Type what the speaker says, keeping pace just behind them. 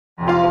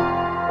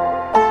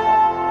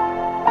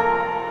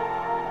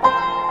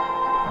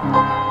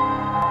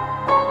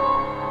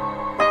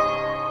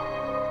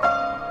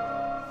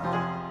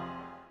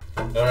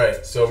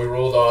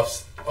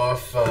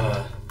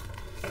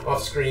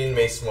off screen.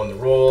 Mason won the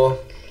roll.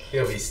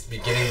 He'll be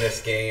beginning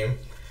this game.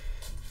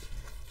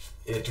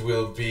 It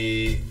will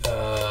be it's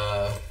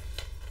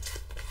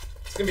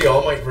gonna be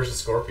All Might versus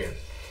Scorpion.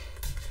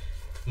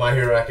 My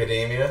Hero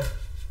Academia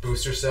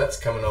booster sets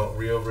coming out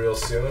real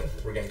soon.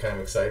 We're getting kind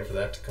of excited for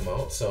that to come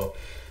out. So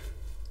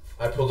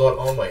I pulled out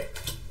All Might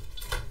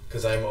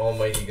because I'm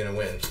almighty gonna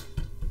win.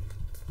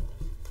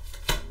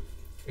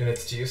 And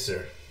it's to you,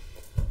 sir.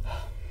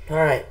 All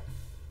right,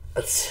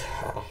 let's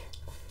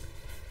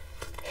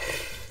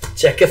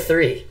check a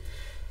 3.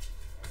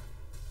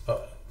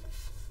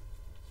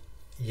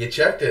 You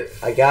checked it.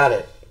 I got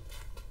it.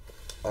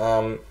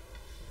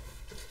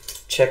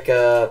 Check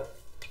a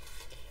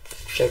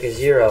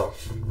 0.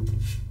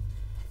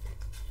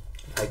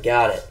 I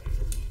got it.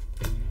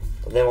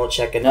 Then we'll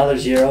check another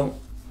 0.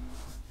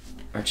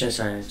 Or check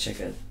a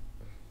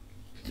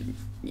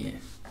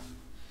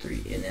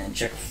 3, and then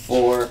check a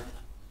 4.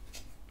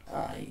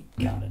 I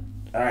got it.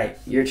 All right,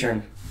 your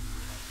turn.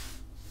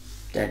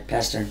 Dad,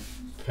 pass turn.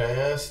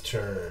 Pass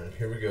turn.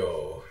 Here we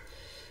go.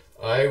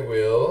 I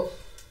will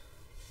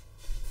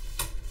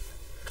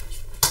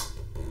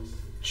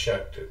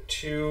check a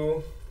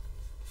 2.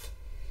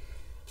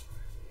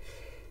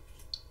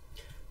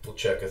 We'll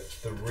check a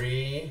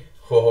 3.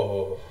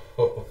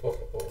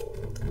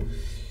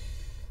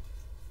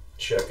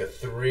 Check a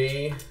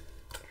 3.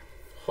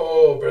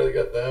 Oh, barely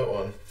got that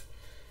one.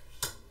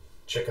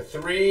 Check a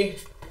 3.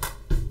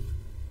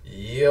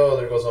 Yo,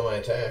 there goes all my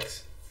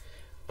attacks.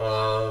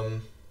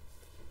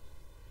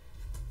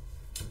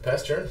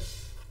 Pass turn.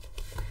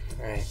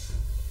 Alright.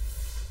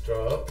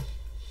 Draw up.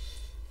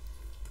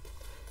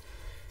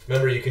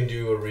 Remember, you can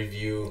do a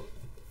review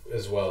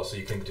as well, so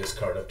you can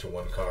discard up to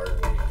 1 card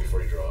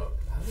before you draw up.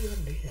 Why would you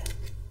want to do that?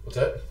 What's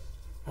that?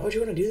 Why would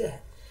you want to do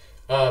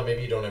that?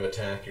 Maybe you don't have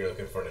attack. You're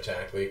looking for an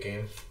attack late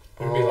game.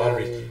 There could be a lot of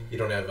reasons. You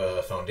don't have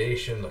a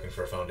foundation. Looking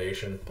for a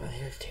foundation. But they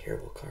have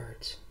terrible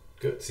cards.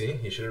 Good. See,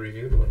 you should have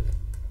reviewed one.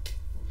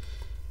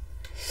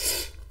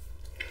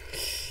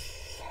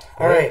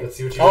 All right. Let's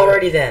see what you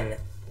Alrighty got. Then.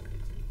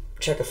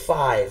 Check a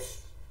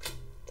 5.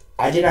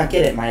 I did not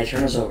get it. My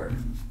turn is over.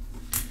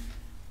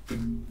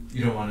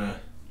 You don't want to.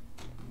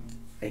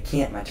 I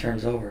can't. My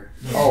turn's over.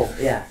 Oh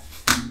yeah.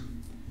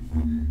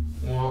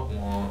 Wah,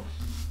 wah.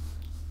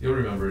 You'll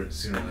remember it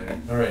sooner or later.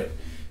 All right.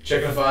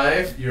 Checking a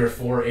 5. You're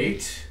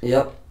 4/8.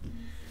 Yep.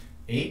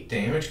 8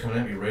 damage coming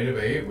at me right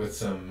away with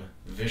some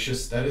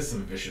vicious. That is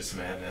some vicious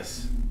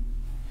madness.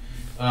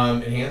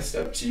 Enhanced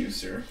up to you,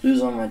 sir.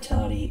 Lose on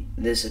vitality.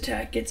 This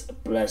attack gets a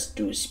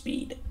 +2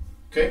 speed.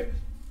 Okay.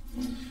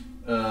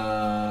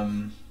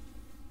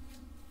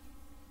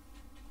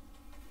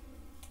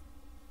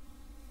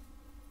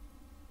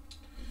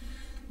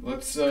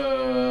 Let's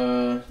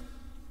what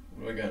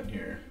do I got in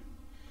here?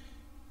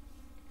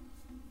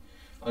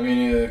 I'm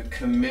gonna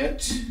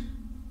commit,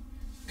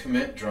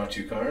 draw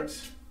 2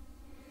 cards.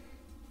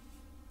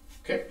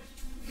 Okay.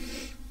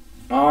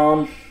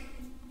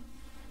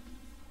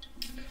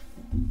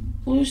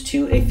 Lose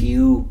 2. If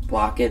you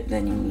block it,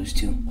 then you lose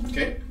 2.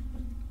 Okay.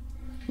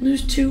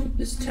 Lose 2.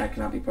 This attack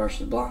cannot be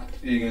partially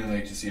blocked. Are you gonna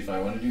like to see if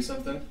I want to do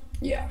something?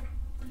 Yeah.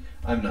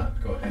 I'm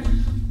not. Go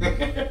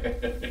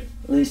ahead.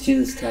 Lose 2.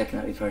 This attack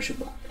cannot be partially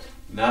blocked.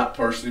 Not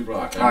partially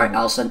blocked. All right,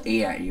 I'll send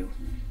 8 at you.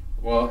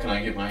 Well, can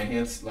I get my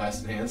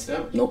last enhanced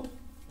step? Nope.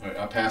 All right,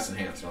 I'll pass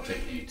enhanced and I'll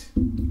take 8.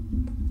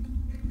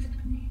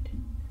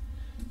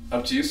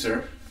 Up to you,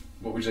 sir.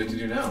 What would you like to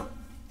do now?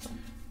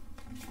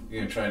 You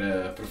gonna try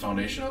to put a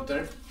foundation out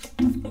there?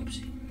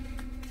 Oopsie.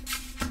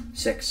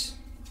 6.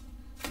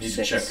 Need 6.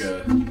 to check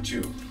a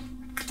 2.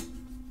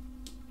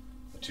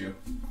 A 2.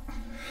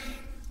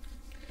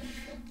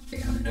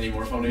 Yeah. Any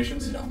more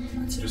foundations? No,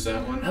 that's it. Just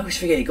that one? I always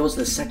forget it goes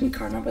to the second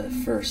card, not by the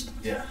first.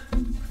 Yeah.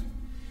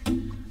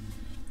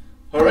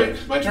 All right,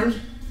 my turn?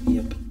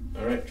 Yep.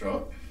 All right, draw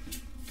up.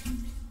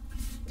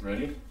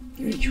 Ready?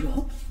 You already drew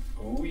up?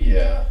 Oh,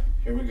 yeah.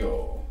 Here we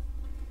go.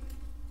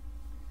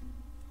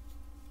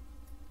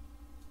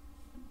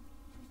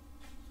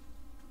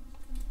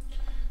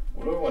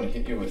 What do I want to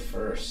hit you with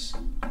first?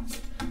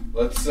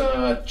 Let's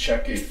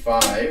check a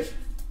 5.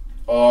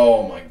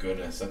 Oh my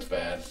goodness, that's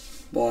bad.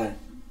 Why?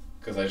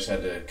 Because I just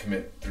had to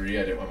commit 3.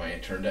 I didn't want my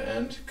turn to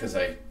end because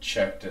I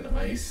checked an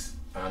ice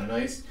on an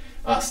ice.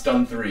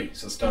 Stun 3,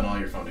 so stun all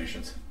your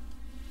foundations.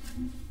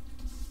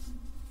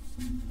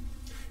 And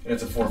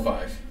it's a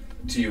 4/5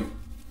 to you.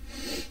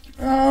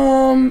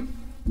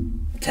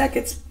 Attack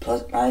gets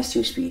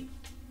 -2 speed,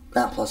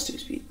 not +2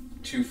 speed.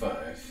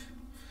 2/5.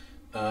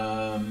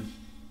 How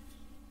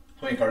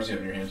many cards do you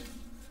have in your hand?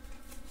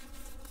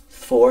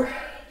 4.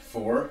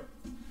 4.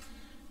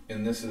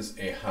 And this is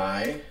a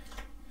high.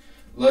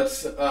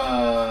 Let's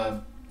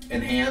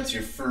enhance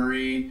your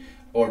Fury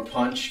or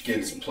Punch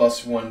gets Fury.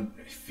 +1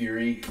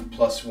 Fury,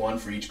 +1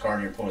 for each card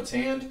in your opponent's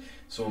hand.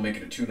 So we'll make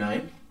it a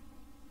 2/9.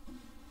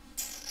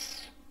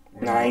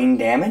 9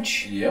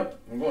 damage? Yep,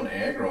 I'm going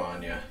aggro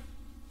on you.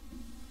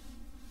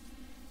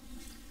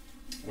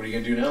 What are you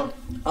gonna do now?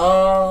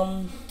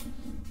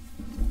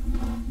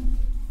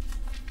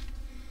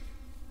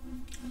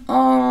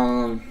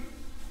 Well,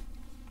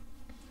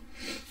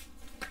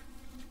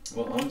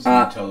 um's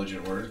an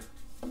intelligent word.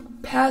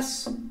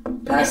 Pass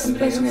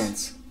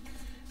enhance.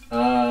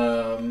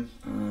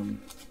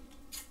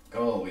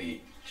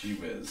 Golly, gee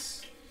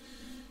whiz,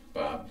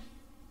 Bob.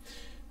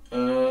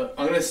 I'm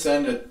gonna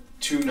send a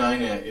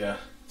 2-9 at you.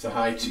 It's a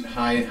high.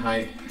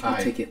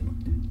 I'll take it.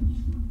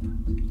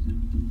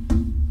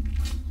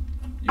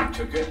 You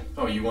took it.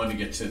 Oh, you wanted to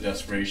get to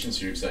desperation,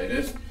 so you're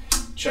excited.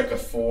 Check a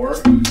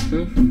 4.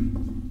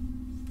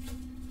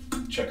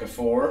 Check a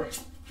 4.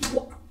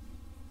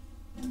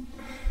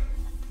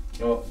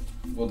 Well,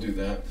 we'll do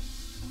that.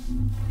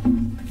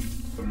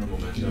 Put in a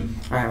momentum.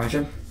 Alright, my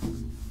turn.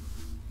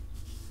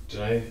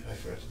 Did I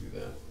forgot to do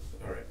that.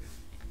 Alright.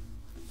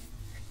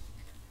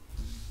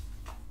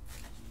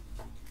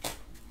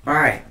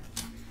 Alright.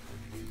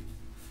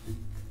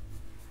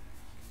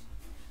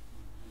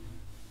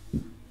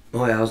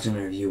 Oh yeah, I was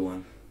gonna review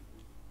one.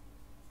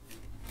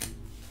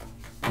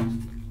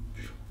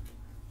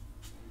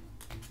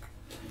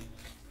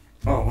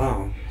 Oh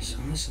wow, so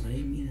somebody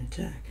didn't mean to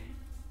attack.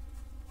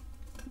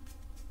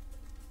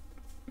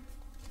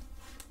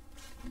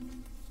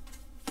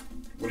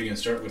 What are you gonna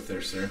start with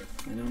there, sir?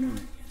 I don't know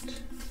yet.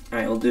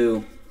 Alright, we'll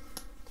do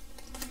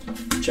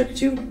check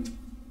 2.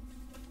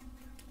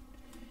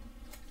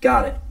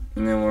 Got it.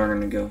 And then we're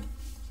gonna go. I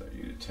thought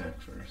you'd attack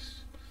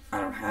first.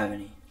 I don't have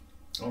any.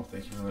 Oh,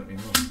 thank you for letting me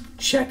know.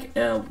 Check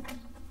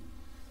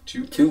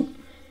 2. 2.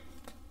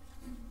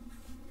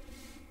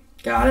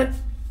 Got it.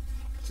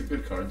 It's a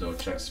good card though.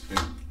 Check's big.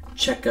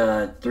 Check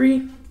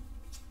 3.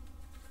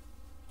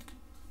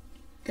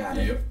 Got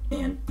it. Yep.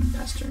 And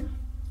pass turn.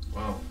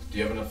 Wow. Do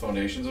you have enough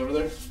foundations over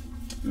there?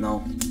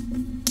 No.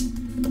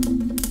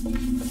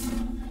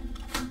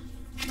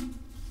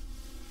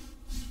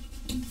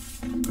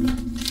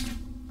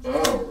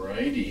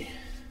 Alrighty.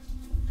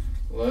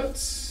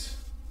 Let's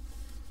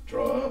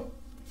draw up.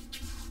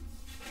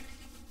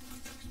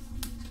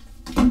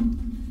 You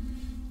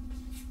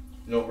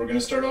know what we're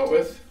gonna start out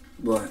with?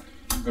 What?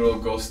 Good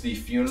old ghosty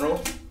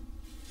funeral.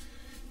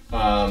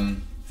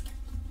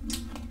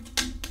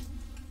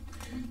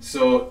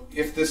 So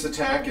if this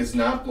attack is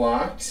not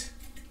blocked,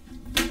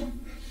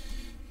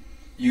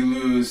 you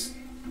lose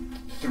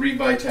 3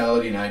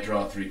 vitality and I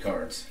draw 3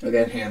 cards.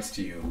 Okay. Enhanced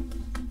to you.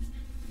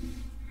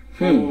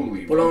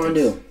 What do I want to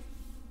do?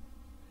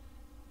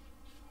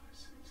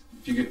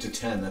 If you get to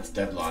 10, that's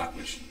deadlock,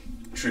 which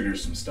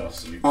triggers some stuff.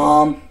 So you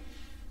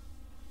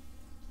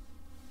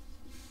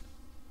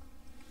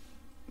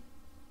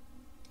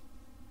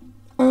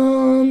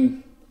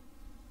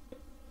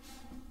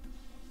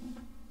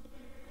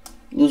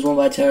lose 1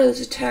 vitality. This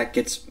attack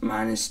gets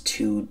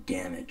 -2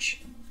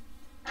 damage.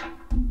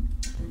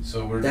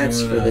 So we're That's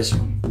doing for this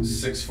one.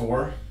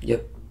 6-4.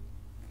 Yep.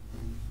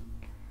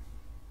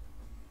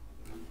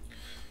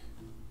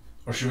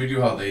 Or should we do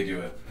how they do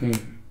it? Hmm.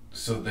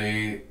 So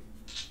they,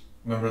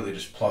 remember they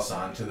just plus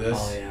on to this?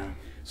 Oh yeah.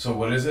 So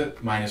what is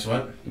it? Minus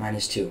what?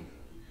 -2.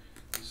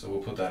 So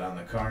we'll put that on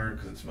the card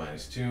because it's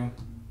 -2.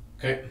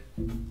 Okay.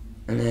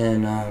 And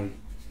then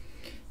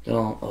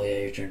oh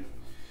yeah, your turn.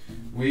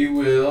 We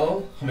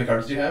will, how many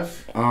cards do you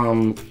have?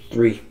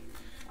 3.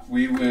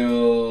 We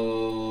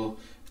will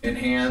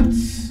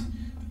enhance,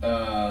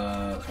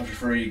 Country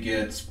Furry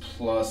gets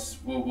plus,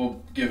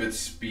 we'll give it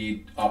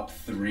speed up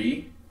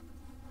 3.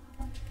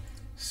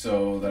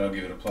 So that'll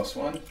give it a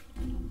 +1.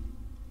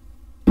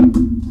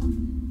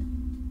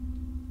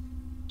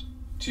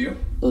 To you.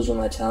 Lose 1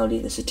 vitality.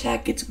 This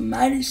attack gets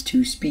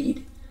 -2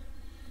 speed.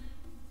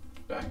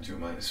 Back to a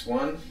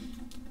 -1.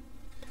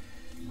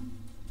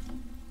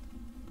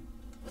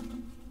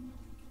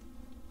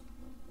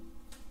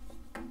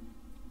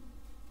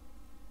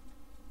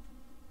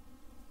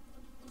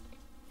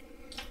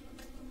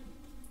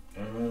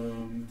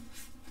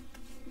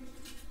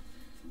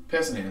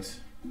 Pass enhance.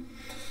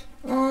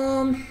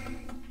 How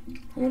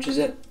much is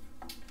it?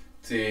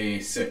 It's a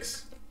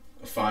 6.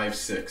 A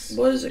 5/6.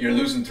 What is it? You're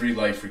losing 3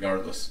 life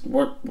regardless.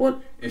 What?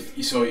 If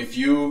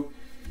you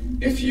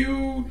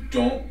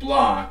don't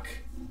block,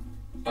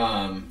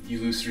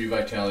 you lose 3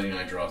 vitality and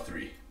I draw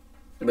 3.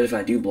 But if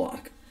I do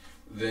block,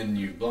 Then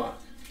you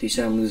block. do you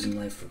say I'm losing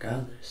life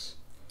regardless?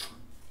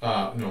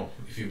 No.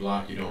 If you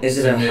block, you don't. Is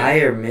it It's a mid.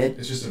 high or mid?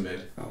 It's just a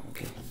mid. Oh,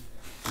 okay.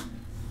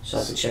 So I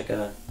have to check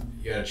a.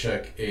 You gotta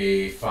check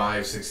a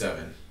 5, 6,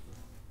 7.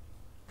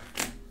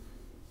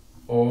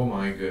 Oh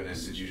my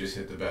goodness! Did you just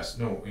hit the best?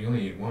 No, you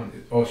only need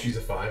 1. Oh, she's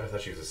a 5. I thought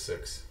she was a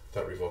 6. I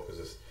thought revoke was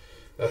this.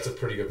 That's a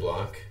pretty good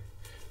block.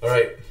 All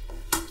right.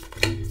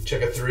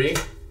 Check a 3.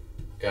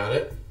 Got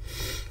it.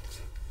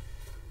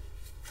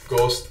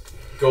 Ghost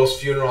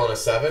funeral on a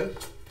 7.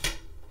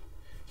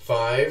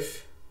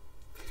 5.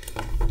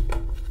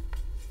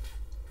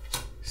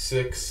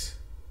 6.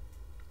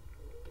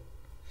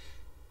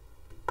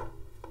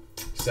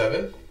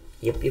 7.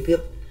 Yep.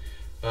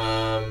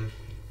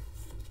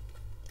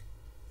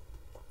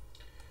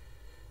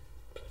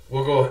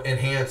 We'll go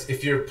enhance.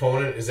 If your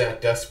opponent is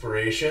at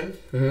desperation,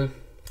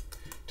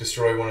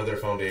 destroy one of their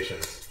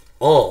foundations.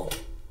 Oh.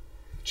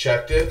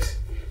 Checked it.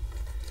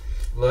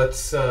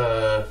 Let's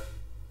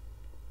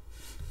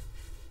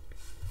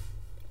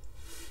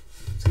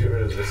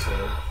for this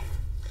one.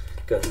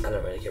 Good. I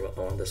don't really care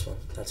about this one.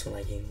 That's when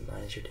I gain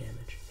minus your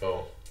damage.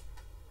 Oh.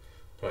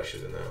 Probably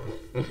should have done that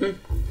one.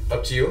 Mm-hmm.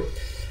 Up to you.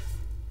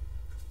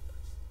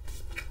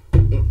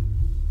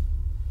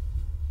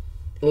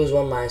 Lose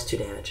 1 minus 2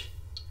 damage.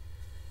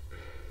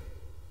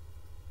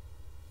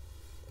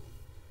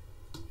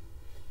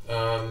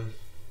 How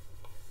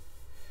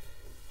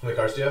many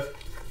cards do you have?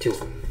 2.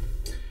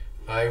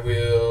 I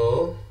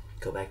will...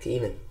 Go back to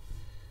even.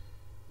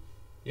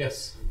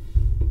 Yes.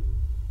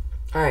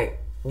 Alright.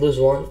 Lose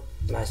 1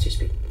 minus 2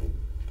 speed.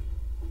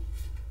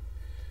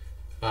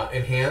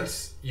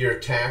 Enhance. Your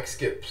attacks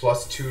get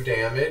 +2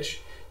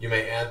 damage. You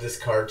may add this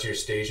card to your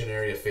station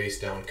area face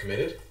down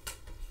committed.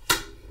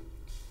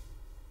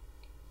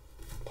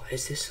 Why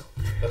is this so?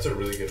 That's a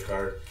really good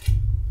card.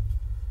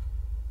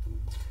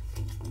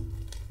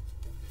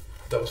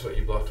 That was what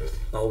you blocked with.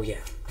 Oh,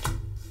 yeah.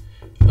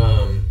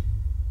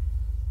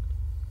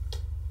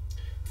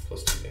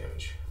 +2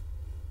 damage.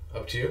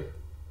 Up to you.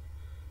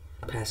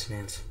 Pass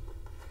enhance.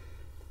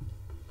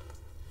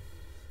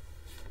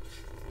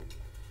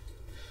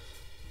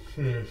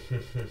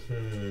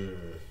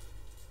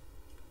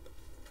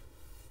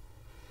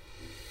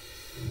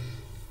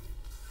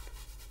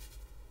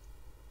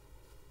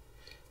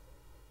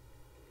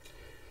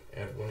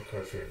 Add 1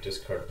 card from your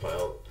discard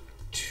pile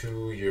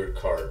to your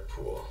card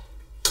pool.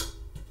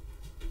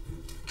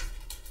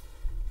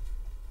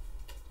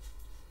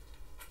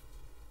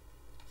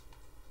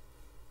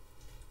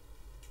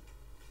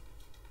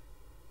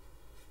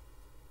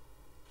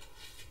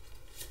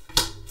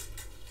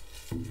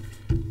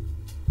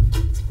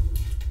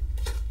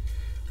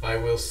 I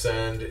will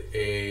send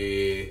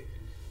a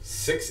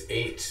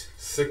 6/8,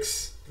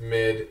 6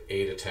 mid,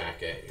 8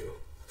 attack at you.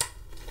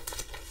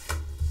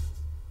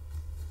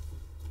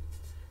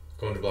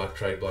 Going to block,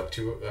 try to block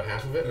 2,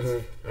 half of it.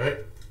 Mm-hmm. All right.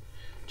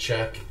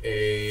 Check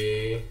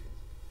a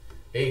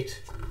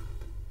 8.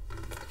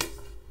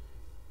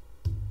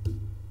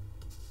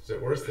 Is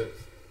it worth it?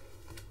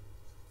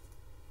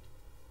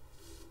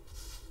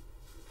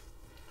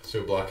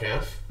 So block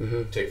half.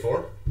 Mm-hmm. Take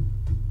 4.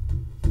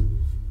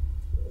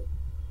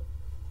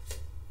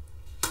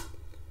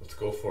 Let's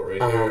go for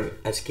it right here.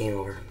 That's game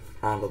over.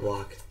 I don't have a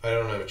block. I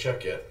don't have a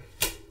check yet.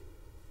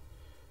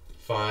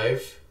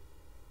 5.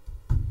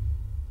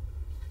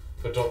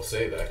 But don't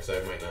say that because I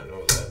might not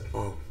know that.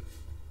 Oh.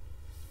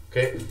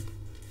 Okay.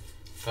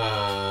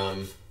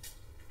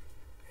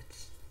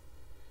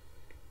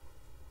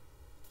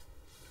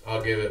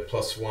 I'll give it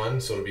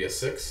 +1, so it'll be a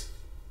 6.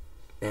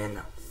 And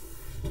no.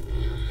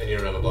 And you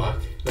don't have a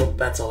block? Nope,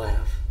 that's all I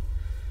have.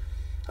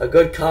 A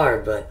good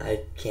card, but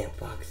I can't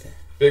block that.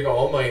 Big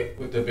All Might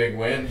with the big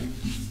win.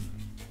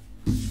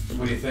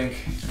 What do you think?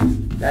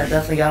 That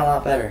definitely got a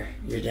lot better,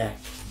 your deck.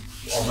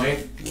 All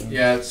Might?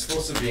 Yeah, it's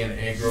supposed to be an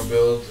aggro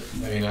build.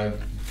 I mean, I'd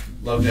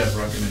love to have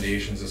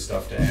recommendations of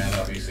stuff to add.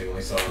 Obviously, I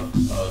only saw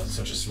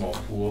such a small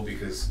pool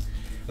because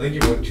I think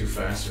you went too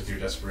fast with your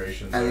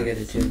desperations. I think I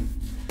did too.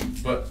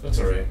 But that's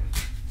alright.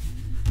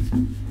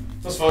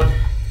 That's fun.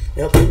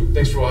 Yep.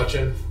 Thanks for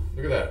watching.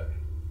 Look at that.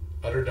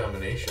 Utter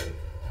domination.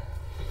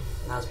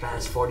 That was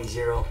past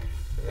 40-0.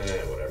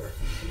 Whatever.